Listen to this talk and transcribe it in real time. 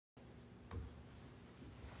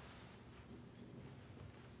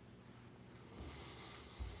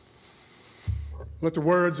Let the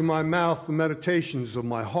words of my mouth, the meditations of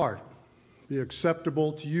my heart be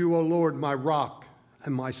acceptable to you, O Lord, my rock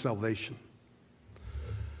and my salvation.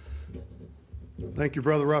 Thank you,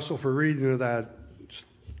 Brother Russell, for reading that. It's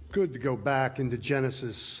good to go back into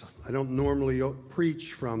Genesis. I don't normally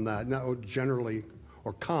preach from that, not generally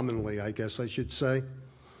or commonly, I guess I should say.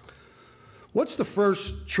 What's the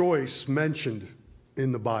first choice mentioned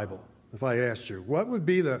in the Bible? If I asked you, what would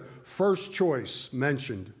be the first choice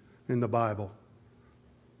mentioned in the Bible?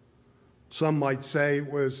 Some might say it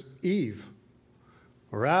was Eve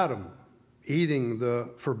or Adam eating the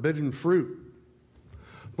forbidden fruit.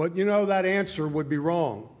 But you know, that answer would be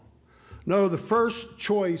wrong. No, the first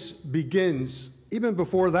choice begins, even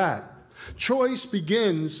before that. Choice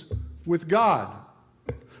begins with God.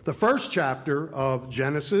 The first chapter of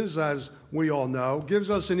Genesis, as we all know, gives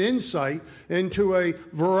us an insight into a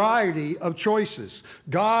variety of choices.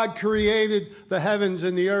 God created the heavens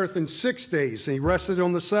and the earth in 6 days, and he rested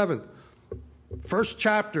on the seventh. First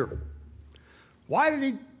chapter. Why did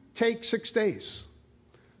he take 6 days?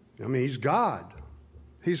 I mean, he's God.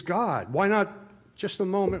 He's God. Why not just a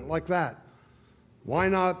moment like that? Why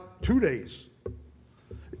not 2 days?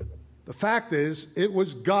 The fact is, it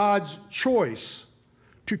was God's choice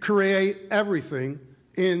to create everything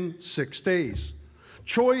in 6 days.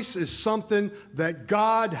 Choice is something that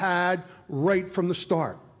God had right from the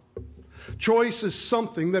start. Choice is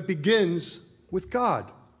something that begins with God.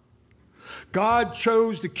 God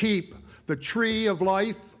chose to keep the tree of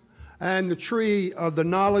life and the tree of the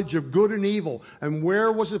knowledge of good and evil. And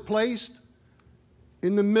where was it placed?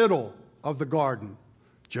 In the middle of the garden,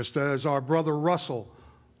 just as our brother Russell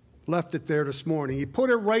left it there this morning. He put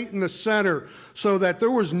it right in the center so that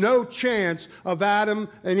there was no chance of Adam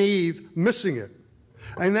and Eve missing it.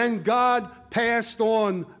 And then God passed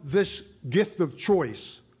on this gift of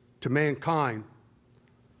choice to mankind.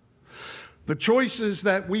 The choices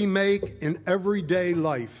that we make in everyday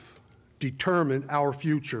life determine our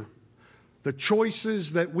future. The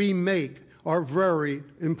choices that we make are very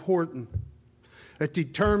important. It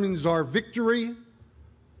determines our victory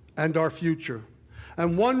and our future.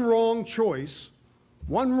 And one wrong choice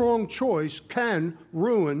can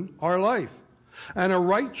ruin our life. And a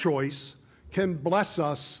right choice can bless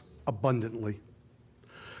us abundantly.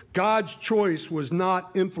 God's choice was not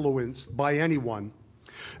influenced by anyone.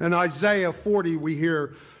 In Isaiah 40, we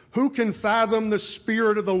hear, "Who can fathom the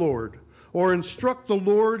Spirit of the Lord, or instruct the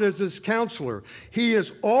Lord as his counselor? He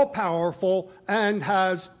is all-powerful and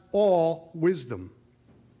has all wisdom."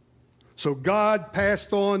 So God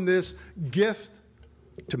passed on this gift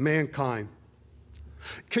to mankind.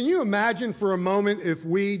 Can you imagine for a moment if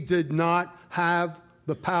we did not have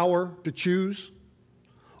the power to choose?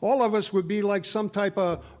 All of us would be like some type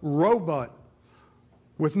of robot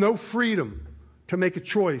with no freedom to make a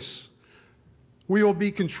choice. We will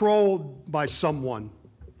be controlled by someone.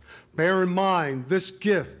 Bear in mind, this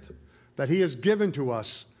gift that he has given to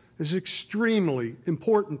us is extremely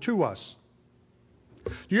important to us.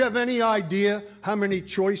 Do you have any idea how many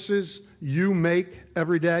choices you make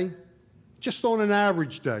every day? Just on an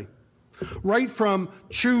average day. Right from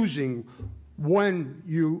choosing when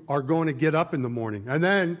you are going to get up in the morning, and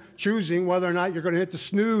then choosing whether or not you're going to hit the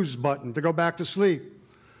snooze button to go back to sleep.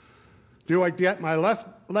 Do I get my left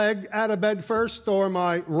leg out of bed first or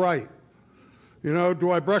my right? You know,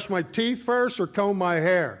 do I brush my teeth first or comb my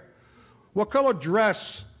hair? What color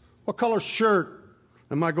dress, what color shirt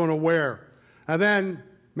am I going to wear? And then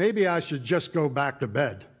maybe I should just go back to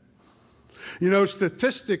bed. You know,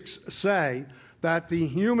 statistics say that the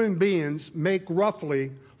human beings make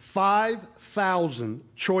roughly 5,000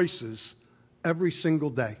 choices every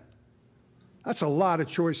single day. That's a lot of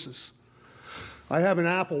choices. I have an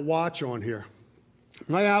Apple Watch on here.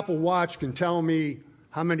 My Apple Watch can tell me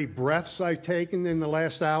how many breaths I've taken in the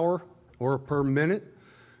last hour or per minute.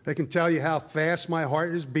 It can tell you how fast my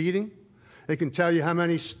heart is beating. It can tell you how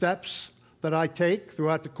many steps that I take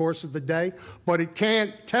throughout the course of the day, but it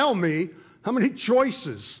can't tell me how many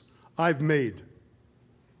choices I've made.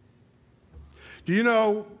 Do you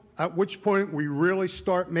know at which point we really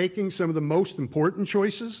start making some of the most important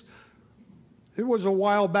choices? It was a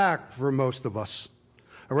while back for most of us.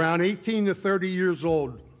 Around 18 to 30 years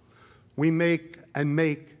old, we made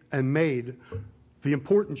the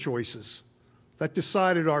important choices that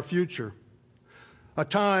decided our future. A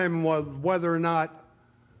time of whether or not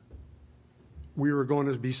we were going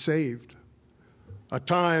to be saved. A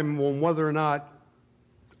time on whether or not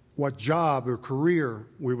what job or career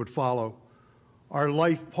we would follow. Our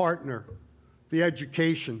life partner, the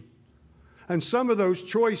education. And some of those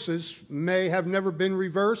choices may have never been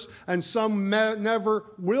reversed, and some never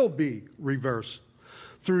will be reversed.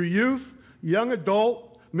 Through youth, young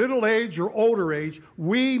adult, middle age, or older age,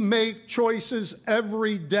 we make choices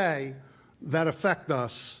every day that affect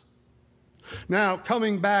us. Now,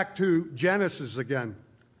 coming back to Genesis again,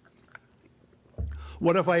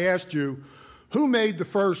 what if I asked you, who made the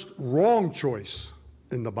first wrong choice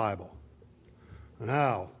in the Bible?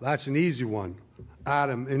 Now, that's an easy one.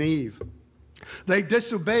 Adam and Eve. They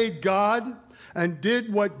disobeyed God and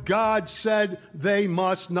did what God said they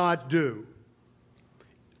must not do.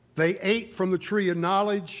 They ate from the tree of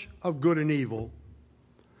knowledge of good and evil.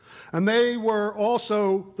 And they were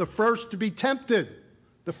also the first to be tempted.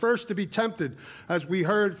 The first to be tempted. As we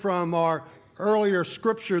heard from our earlier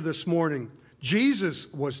scripture this morning,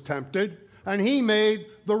 Jesus was tempted, and he made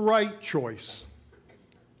the right choice.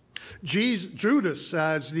 Judas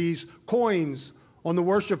has these coins on the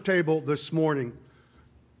worship table this morning.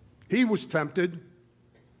 He was tempted,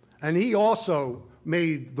 and he also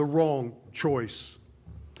made the wrong choice.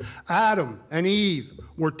 Adam and Eve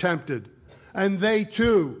were tempted, and they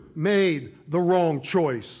too made the wrong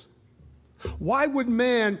choice. Why would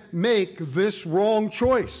man make this wrong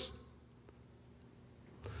choice?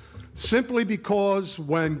 Simply because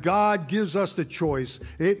when God gives us the choice,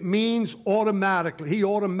 it means he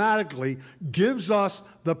automatically gives us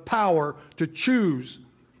the power to choose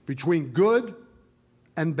between good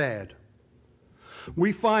and bad.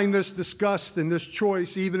 We find this discussed in this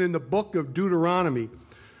choice even in the book of Deuteronomy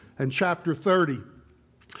and chapter 30,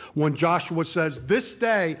 when Joshua says, "This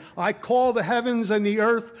day I call the heavens and the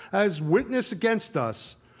earth as witness against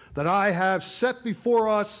us, that I have set before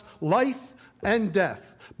us life and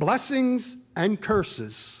death, blessings and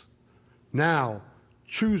curses. Now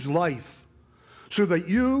choose life, so that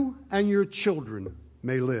you and your children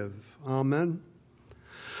may live." Amen.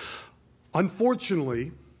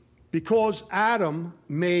 Unfortunately, because Adam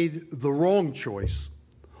made the wrong choice,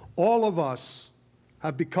 all of us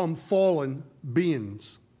have become fallen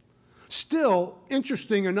beings. Still,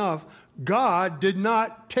 interesting enough, God did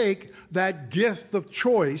not take that gift of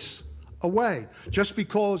choice away just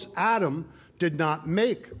because Adam did not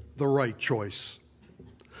make the right choice.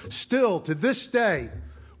 Still, to this day,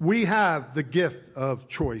 we have the gift of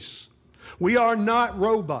choice. We are not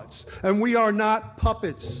robots, and we are not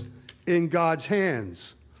puppets in God's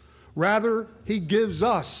hands. Rather, he gives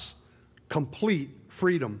us complete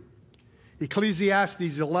freedom.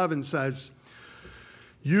 Ecclesiastes 11 says,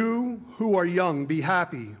 "You who are young, be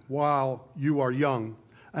happy while you are young,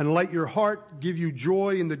 and let your heart give you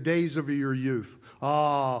joy in the days of your youth."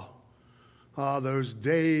 Those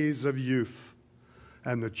days of youth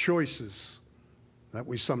and the choices that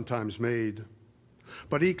we sometimes made.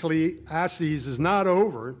 But Ecclesiastes is not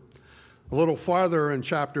over. A little farther in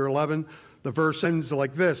chapter 11, the verse ends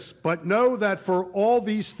like this: "But know that for all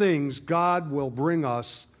these things God will bring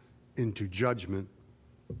us into judgment."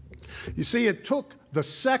 You see, it took the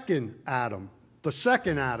second Adam,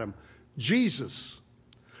 Jesus,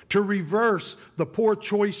 to reverse the poor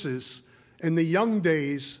choices in the young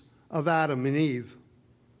days of Adam and Eve.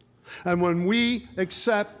 And when we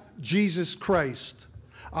accept Jesus Christ,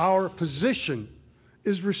 our position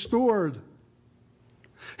is restored.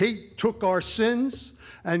 He took our sins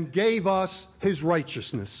and gave us his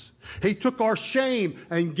righteousness. He took our shame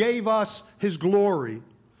and gave us his glory.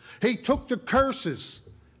 He took the curses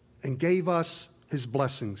and gave us his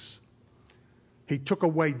blessings. He took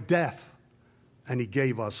away death and he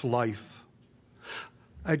gave us life.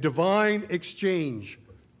 A divine exchange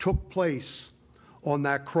took place on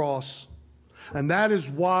that cross. And that is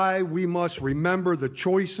why we must remember the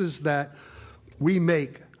choices that we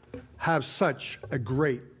make have such a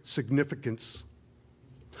great significance.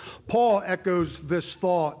 Paul echoes this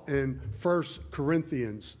thought in 1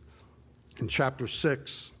 Corinthians in chapter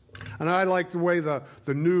 6. And I like the way the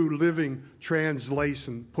New Living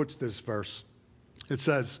Translation puts this verse. It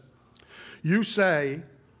says, "You say,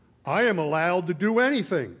 I am allowed to do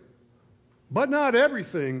anything, but not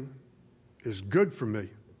everything is good for me.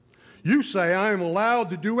 You say, I am allowed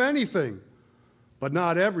to do anything, but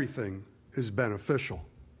not everything is beneficial."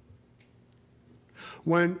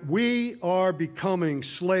 When we are becoming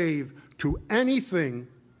slave to anything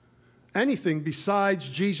besides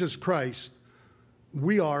Jesus Christ,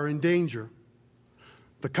 we are in danger.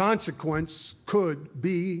 The consequence could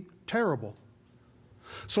be terrible.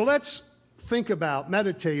 So let's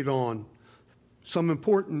meditate on some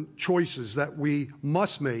important choices that we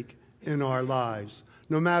must make in our lives,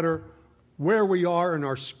 no matter where we are in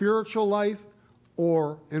our spiritual life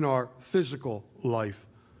or in our physical life.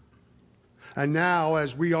 And now,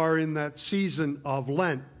 as we are in that season of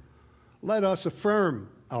Lent, let us affirm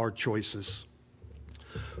our choices.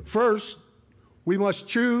 First, we must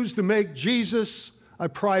choose to make Jesus a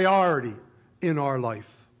priority in our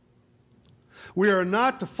life. We are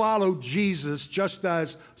not to follow Jesus just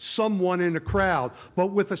as someone in a crowd, but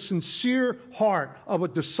with a sincere heart of a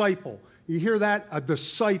disciple. You hear that? A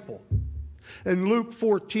disciple. In Luke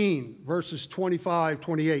 14, verses 25,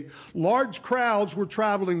 28, large crowds were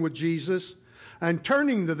traveling with Jesus, and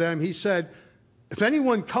turning to them, he said, if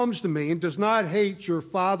anyone comes to me and does not hate your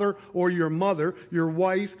father or your mother, your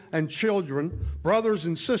wife and children, brothers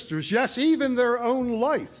and sisters, yes, even their own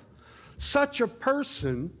life, such a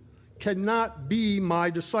person cannot be my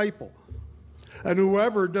disciple. And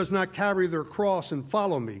whoever does not carry their cross and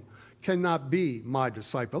follow me cannot be my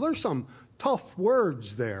disciple. There's some tough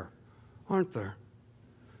words there, aren't there?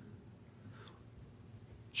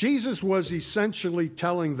 Jesus was essentially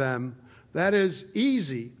telling them that it is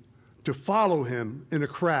easy to follow him in a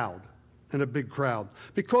crowd, in a big crowd.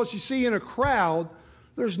 Because you see, in a crowd,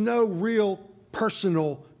 there's no real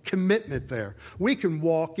personal commitment there. We can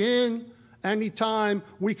walk in anytime,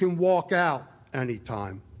 we can walk out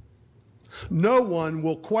anytime. No one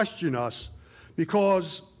will question us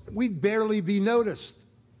because we'd barely be noticed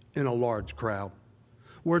in a large crowd.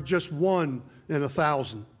 We're just one in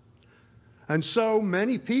 1,000. And so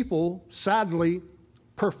many people, sadly,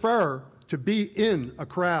 prefer to be in a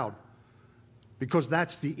crowd because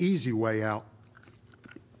that's the easy way out.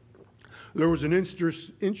 There was an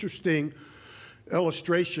interesting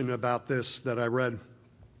illustration about this that I read.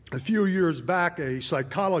 A few years back, a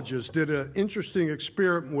psychologist did an interesting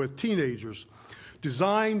experiment with teenagers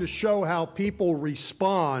designed to show how people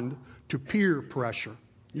respond to peer pressure.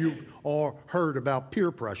 You've all heard about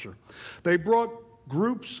peer pressure. They brought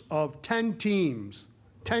groups of 10 teens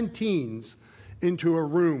into a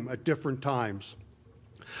room at different times.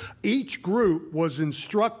 Each group was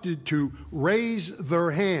instructed to raise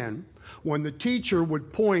their hand when the teacher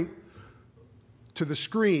would point to the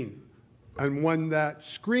screen. And when that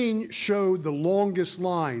screen showed the longest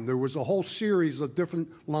line, there was a whole series of different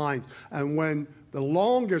lines, and when the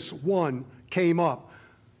longest one came up,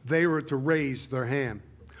 they were to raise their hand.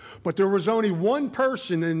 But there was only one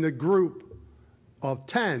person in the group of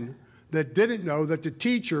 10 that didn't know that the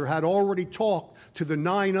teacher had already talked to the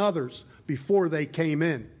 9 others before they came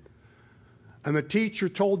in. And the teacher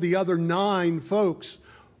told the other 9 folks,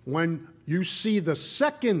 when you see the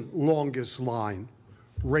second longest line,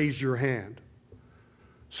 raise your hand.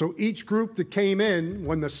 So each group that came in,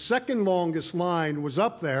 when the second longest line was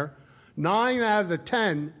up there, 9 out of the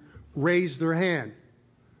 10 raised their hand.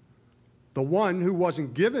 The one who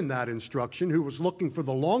wasn't given that instruction, who was looking for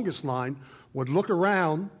the longest line, would look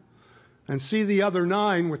around and see the other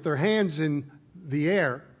 9 with their hands in the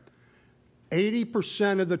air.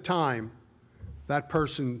 80% of the time, that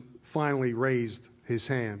person finally raised his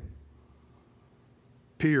hand.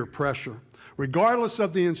 Peer pressure. Regardless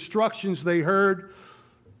of the instructions they heard,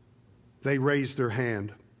 they raised their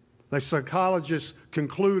hand. The psychologist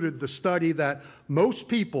concluded the study that most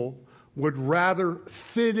people would rather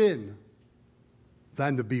fit in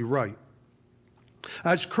than to be right.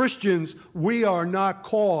 As Christians, we are not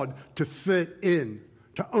called to fit in,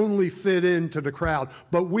 to only fit into the crowd,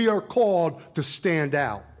 but we are called to stand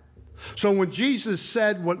out. So when Jesus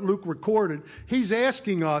said what Luke recorded, he's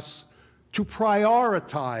asking us to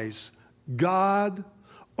prioritize God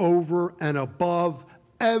over and above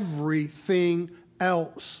everything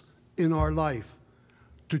else in our life,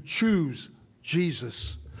 to choose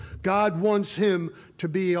Jesus. God wants him to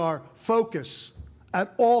be our focus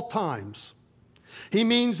at all times. He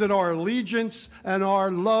means that our allegiance and our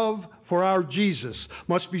love for our Jesus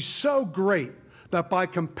must be so great that by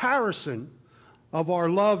comparison of our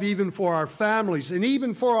love even for our families and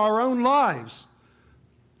even for our own lives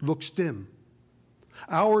looks dim.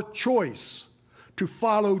 Our choice to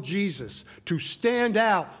follow Jesus, to stand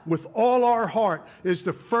out with all our heart, is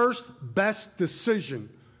the first best decision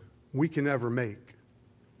we can ever make.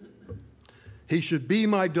 He should be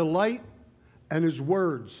my delight, and his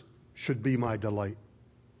words should be my delight.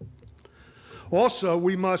 Also,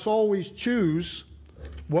 we must always choose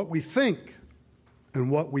what we think and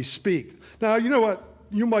what we speak. Now, you know what?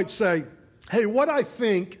 You might say, hey, what I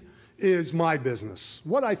think is my business.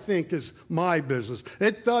 What I think is my business.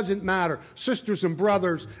 It doesn't matter. Sisters and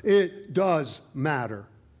brothers, it does matter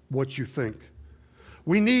what you think.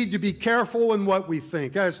 We need to be careful in what we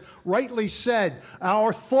think. As rightly said,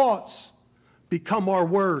 our thoughts become our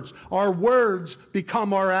words. Our words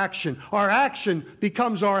become our action. Our action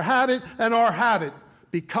becomes our habit, and our habit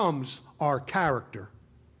becomes our character.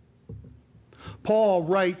 Paul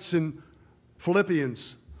writes in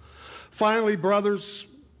Philippians, finally, brothers,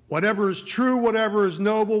 whatever is true, whatever is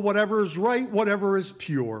noble, whatever is right, whatever is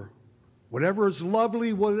pure, whatever is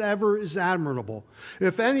lovely, whatever is admirable,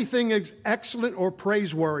 if anything is excellent or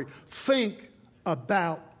praiseworthy, think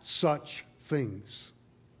about such things.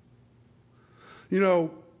 You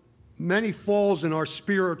know, many falls in our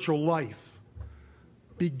spiritual life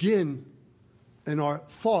begin in our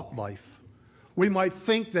thought life. We might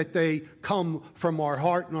think that they come from our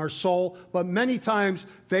heart and our soul, but many times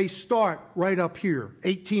they start right up here,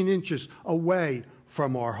 18 inches away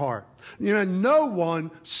from our heart. You know, no one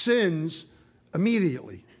sins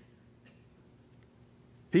immediately.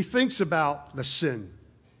 He thinks about the sin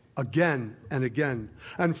again and again.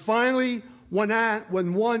 And finally,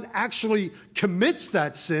 when one actually commits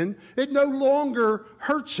that sin, it no longer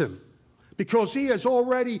hurts him because he has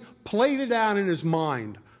already played it out in his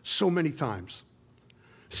mind so many times.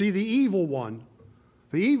 See, the evil one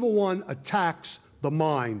attacks the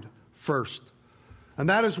mind first. And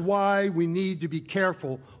that is why we need to be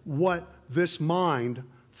careful what this mind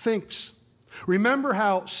thinks. Remember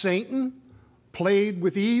how Satan played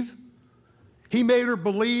with Eve? He made her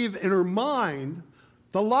believe in her mind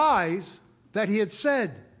the lies that he had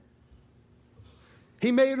said.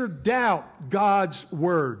 He made her doubt God's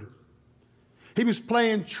word. He was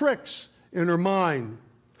playing tricks in her mind.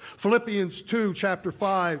 Philippians 2, chapter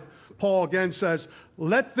 5, Paul again says,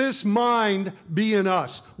 "Let this mind be in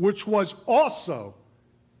us, which was also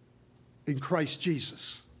in Christ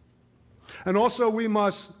Jesus." And also we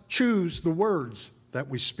must choose the words that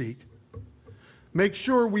we speak. Make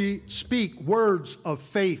sure we speak words of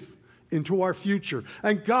faith into our future.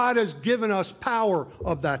 And God has given us power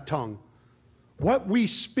of that tongue. What we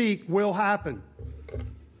speak will happen.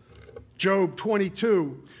 Job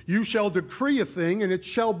 22, "You shall decree a thing, and it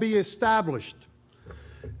shall be established."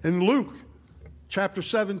 In Luke chapter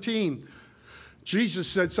 17, Jesus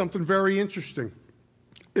said something very interesting.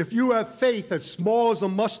 If you have faith as small as a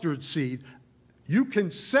mustard seed, you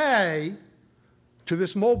can say to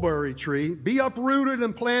this mulberry tree, "Be uprooted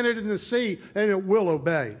and planted in the sea," and it will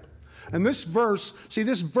obey. And this verse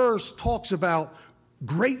talks about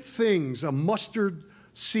great things a mustard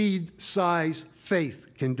seed size faith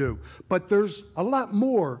can do. But there's a lot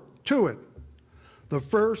more to it. The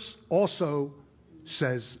verse also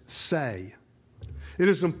says, "say." It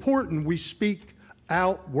is important we speak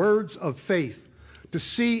out words of faith to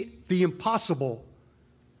see the impossible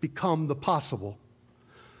become the possible.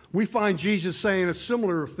 We find Jesus saying a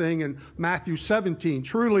similar thing in Matthew 17.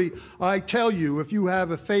 "Truly, I tell you, if you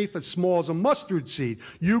have a faith as small as a mustard seed,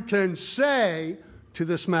 you can say to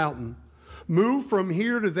this mountain, 'Move from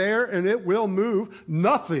here to there,' and it will move.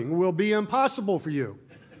 Nothing will be impossible for you."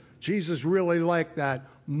 Jesus really liked that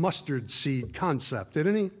mustard seed concept,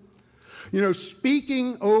 didn't he? You know,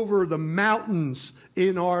 speaking over the mountains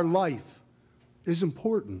in our life is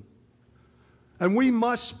important. And we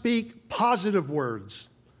must speak positive words,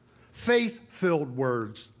 faith-filled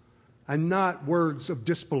words, and not words of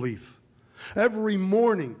disbelief. Every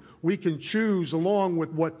morning we can choose, along with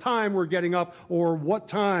what time we're getting up or what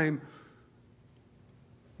time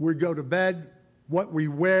we go to bed, what we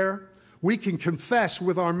wear. We can confess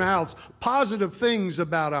with our mouths positive things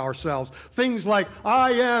about ourselves. Things like,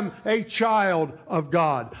 "I am a child of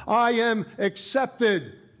God. I am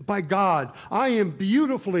accepted by God. I am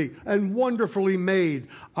beautifully and wonderfully made.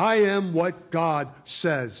 I am what God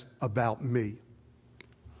says about me."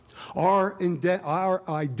 Our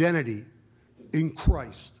identity in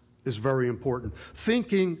Christ is very important.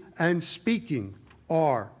 Thinking and speaking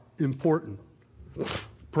are important.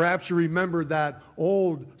 Perhaps you remember that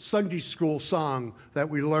old Sunday school song that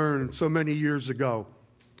we learned so many years ago.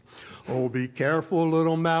 "Oh, be careful,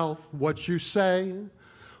 little mouth, what you say.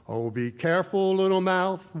 Oh, be careful, little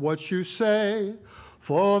mouth, what you say.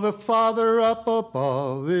 For the Father up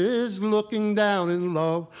above is looking down in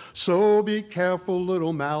love. So be careful,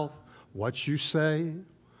 little mouth, what you say."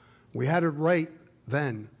 We had it right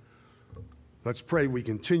then. Let's pray we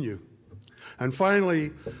continue. And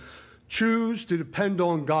finally, choose to depend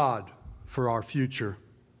on God for our future.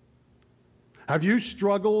 Have you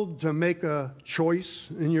struggled to make a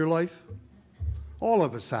choice in your life? All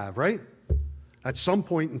of us have, right? At some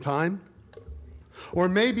point in time. Or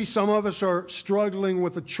maybe some of us are struggling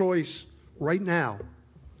with a choice right now.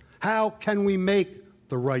 How can we make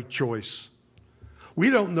the right choice? We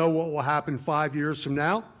don't know what will happen 5 years from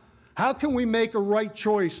now. How can we make a right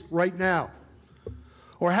choice right now?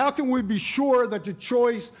 Or how can we be sure that the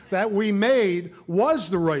choice that we made was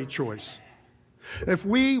the right choice? If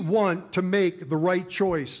we want to make the right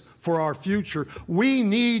choice for our future, we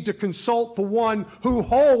need to consult the one who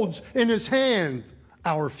holds in his hand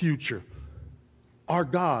our future, our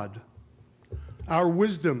God. Our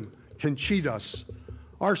wisdom can cheat us.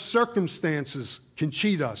 Our circumstances can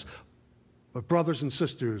cheat us. But brothers and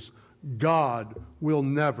sisters, God will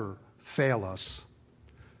never fail us.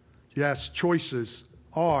 Yes, choices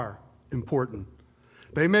are important.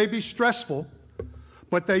 They may be stressful,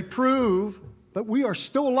 but they prove that we are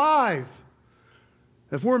still alive.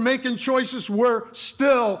 If we're making choices, we're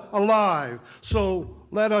still alive. So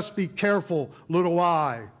let us be careful, little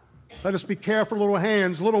eye. Let us be careful, little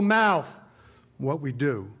hands, little mouth, what we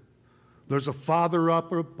do. There's a Father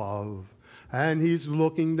up above, and he's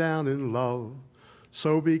looking down in love.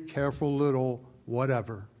 So be careful, little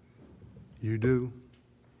whatever you do.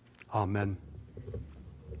 Amen.